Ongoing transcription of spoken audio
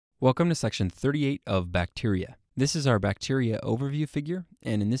Welcome to section 38 of bacteria. This is our bacteria overview figure,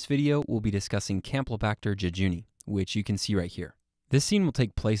 and in this video we'll be discussing Campylobacter Jejuni, which you can see right here. This scene will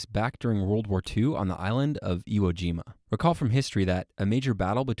take place back during World War II on the island of Iwo Jima. Recall from history that a major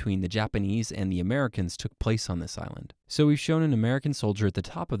battle between the Japanese and the Americans took place on this island. So we've shown an American soldier at the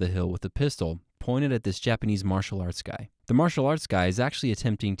top of the hill with a pistol pointed at this Japanese martial arts guy. The martial arts guy is actually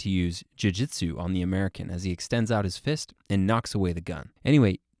attempting to use jiu-jitsu on the American as he extends out his fist and knocks away the gun.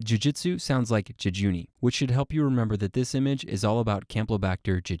 Anyway, jiu-jitsu sounds like jejuni, which should help you remember that this image is all about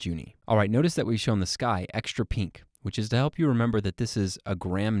Campylobacter jejuni. Alright, notice that we've shown the sky extra pink, which is to help you remember that this is a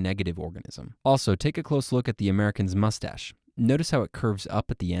gram-negative organism. Also, take a close look at the American's mustache. Notice how it curves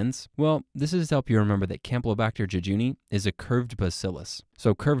up at the ends? Well, this is to help you remember that Campylobacter jejuni is a curved bacillus.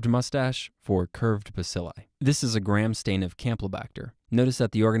 So curved mustache for curved bacilli. This is a gram stain of Campylobacter. Notice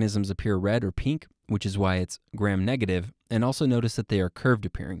that the organisms appear red or pink, which is why it's gram-negative, and also notice that they are curved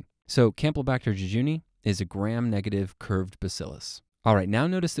appearing. So Campylobacter jejuni is a gram-negative curved bacillus. Alright, now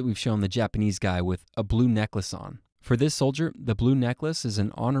notice that we've shown the Japanese guy with a blue necklace on. For this soldier, the blue necklace is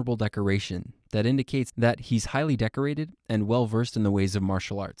an honorable decoration that indicates that he's highly decorated and well-versed in the ways of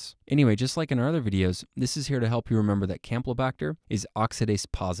martial arts. Anyway, just like in our other videos, this is here to help you remember that Campylobacter is oxidase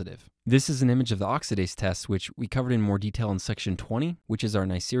positive. This is an image of the oxidase test, which we covered in more detail in section 20, which is our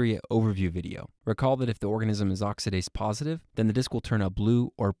Neisseria overview video. Recall that if the organism is oxidase positive, then the disc will turn a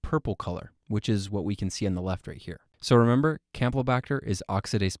blue or purple color, which is what we can see on the left right here. So remember, Campylobacter is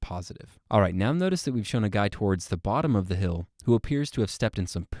oxidase positive. Alright, now notice that we've shown a guy towards the bottom of the hill who appears to have stepped in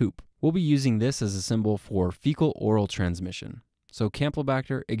some poop. We'll be using this as a symbol for fecal-oral transmission. So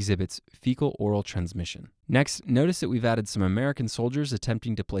Campylobacter exhibits fecal-oral transmission. Next, notice that we've added some American soldiers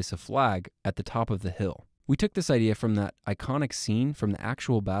attempting to place a flag at the top of the hill. We took this idea from that iconic scene from the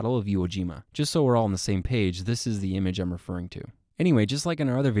actual Battle of Iwo Jima. Just so we're all on the same page, this is the image I'm referring to. Anyway, just like in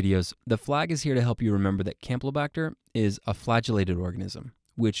our other videos, the flag is here to help you remember that Campylobacter is a flagellated organism,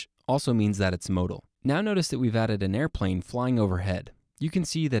 which also means that it's motile. Now notice that we've added an airplane flying overhead. You can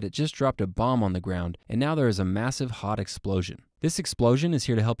see that it just dropped a bomb on the ground, and now there is a massive hot explosion. This explosion is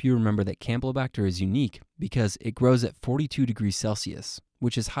here to help you remember that Campylobacter is unique because it grows at 42 degrees Celsius,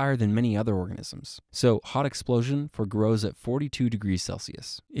 which is higher than many other organisms. So hot explosion for grows at 42 degrees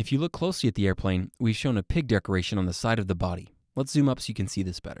Celsius. If you look closely at the airplane, we've shown a pig decoration on the side of the body. Let's zoom up so you can see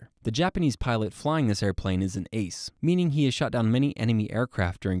this better. The Japanese pilot flying this airplane is an ace, meaning he has shot down many enemy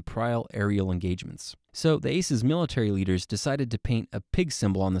aircraft during prior aerial engagements. So the ace's military leaders decided to paint a pig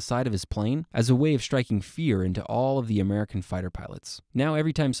symbol on the side of his plane as a way of striking fear into all of the American fighter pilots. Now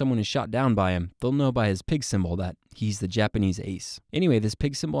every time someone is shot down by him, they'll know by his pig symbol that he's the Japanese ace. Anyway, this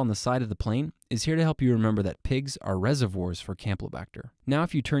pig symbol on the side of the plane is here to help you remember that pigs are reservoirs for Campylobacter. Now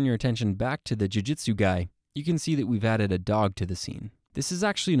if you turn your attention back to the jiu-jitsu guy, you can see that we've added a dog to the scene. This is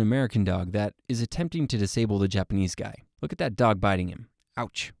actually an American dog that is attempting to disable the Japanese guy. Look at that dog biting him.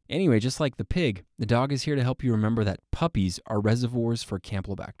 Ouch. Anyway, just like the pig, the dog is here to help you remember that puppies are reservoirs for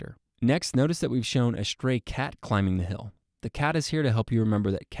Campylobacter. Next, notice that we've shown a stray cat climbing the hill. The cat is here to help you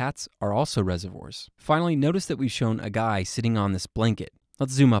remember that cats are also reservoirs. Finally, notice that we've shown a guy sitting on this blanket.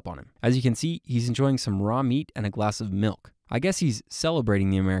 Let's zoom up on him. As you can see, he's enjoying some raw meat and a glass of milk. I guess he's celebrating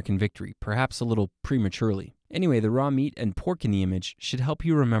the American victory, perhaps a little prematurely. Anyway, the raw meat and pork in the image should help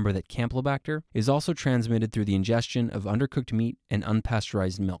you remember that Campylobacter is also transmitted through the ingestion of undercooked meat and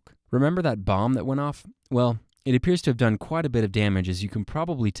unpasteurized milk. Remember that bomb that went off? Well, it appears to have done quite a bit of damage, as you can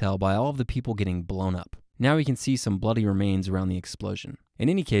probably tell by all of the people getting blown up. Now we can see some bloody remains around the explosion. In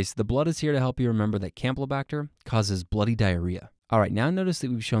any case, the blood is here to help you remember that Campylobacter causes bloody diarrhea. Alright, now notice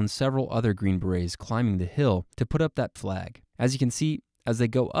that we've shown several other Green Berets climbing the hill to put up that flag. As you can see, as they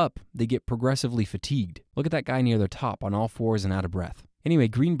go up, they get progressively fatigued. Look at that guy near the top on all fours and out of breath. Anyway,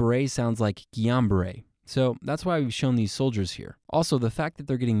 Green Beret sounds like Guillian-Barre, so that's why we've shown these soldiers here. Also, the fact that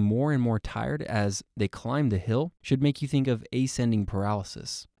they're getting more and more tired as they climb the hill should make you think of ascending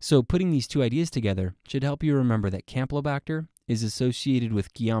paralysis. So putting these two ideas together should help you remember that Campylobacter is associated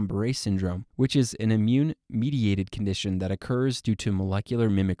with Guillain-Barré syndrome, which is an immune-mediated condition that occurs due to molecular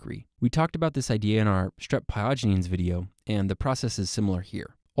mimicry. We talked about this idea in our strep pyogenes video, and the process is similar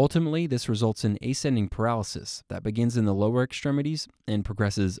here. Ultimately, this results in ascending paralysis that begins in the lower extremities and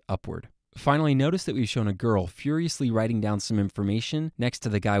progresses upward. Finally, notice that we've shown a girl furiously writing down some information next to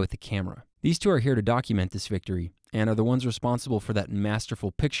the guy with the camera. These two are here to document this victory, and are the ones responsible for that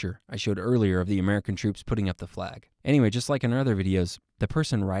masterful picture I showed earlier of the American troops putting up the flag. Anyway, just like in our other videos, the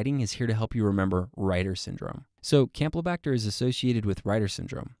person writing is here to help you remember Reiter syndrome. So Campylobacter is associated with Reiter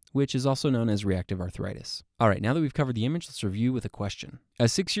syndrome, which is also known as reactive arthritis. All right, now that we've covered the image, let's review with a question. A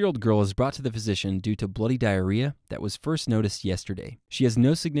 6-year-old girl is brought to the physician due to bloody diarrhea that was first noticed yesterday. She has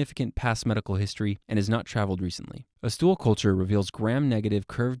no significant past medical history and has not traveled recently. A stool culture reveals gram-negative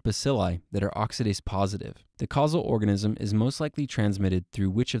curved bacilli that are oxidase positive. The causal organism is most likely transmitted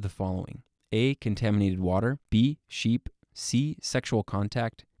through which of the following? A. Contaminated water, B. Sheep, C. Sexual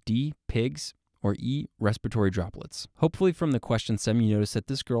contact, D. Pigs, or E. Respiratory droplets. Hopefully from the question stem you notice that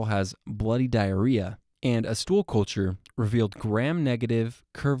this girl has bloody diarrhea and a stool culture revealed gram-negative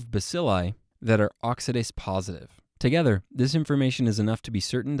curved bacilli that are oxidase positive. Together, this information is enough to be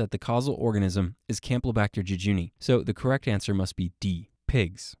certain that the causal organism is Campylobacter jejuni, so the correct answer must be D.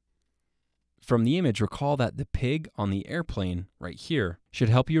 Pigs. From the image, recall that the pig on the airplane, right here, should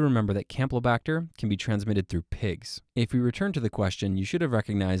help you remember that Campylobacter can be transmitted through pigs. If we return to the question, you should have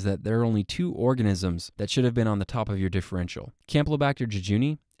recognized that there are only 2 organisms that should have been on the top of your differential, Campylobacter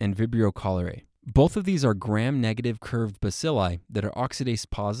jejuni and Vibrio cholerae. Both of these are gram-negative curved bacilli that are oxidase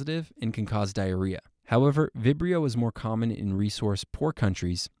positive and can cause diarrhea. However, Vibrio is more common in resource-poor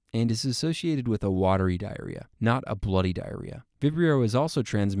countries and is associated with a watery diarrhea, not a bloody diarrhea. Vibrio is also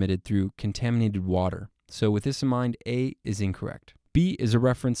transmitted through contaminated water, so with this in mind, A is incorrect. B is a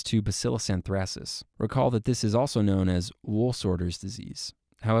reference to Bacillus anthracis. Recall that this is also known as wool sorter's disease.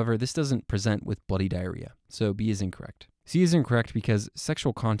 However, this doesn't present with bloody diarrhea, so B is incorrect. C is incorrect because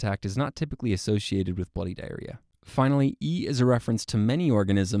sexual contact is not typically associated with bloody diarrhea. Finally, E is a reference to many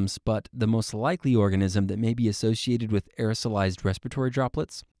organisms, but the most likely organism that may be associated with aerosolized respiratory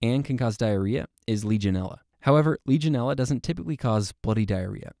droplets and can cause diarrhea is Legionella. However, Legionella doesn't typically cause bloody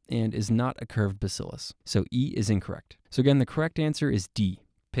diarrhea and is not a curved bacillus, so E is incorrect. So again, the correct answer is D,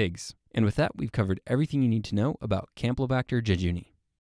 pigs. And with that, we've covered everything you need to know about Campylobacter jejuni.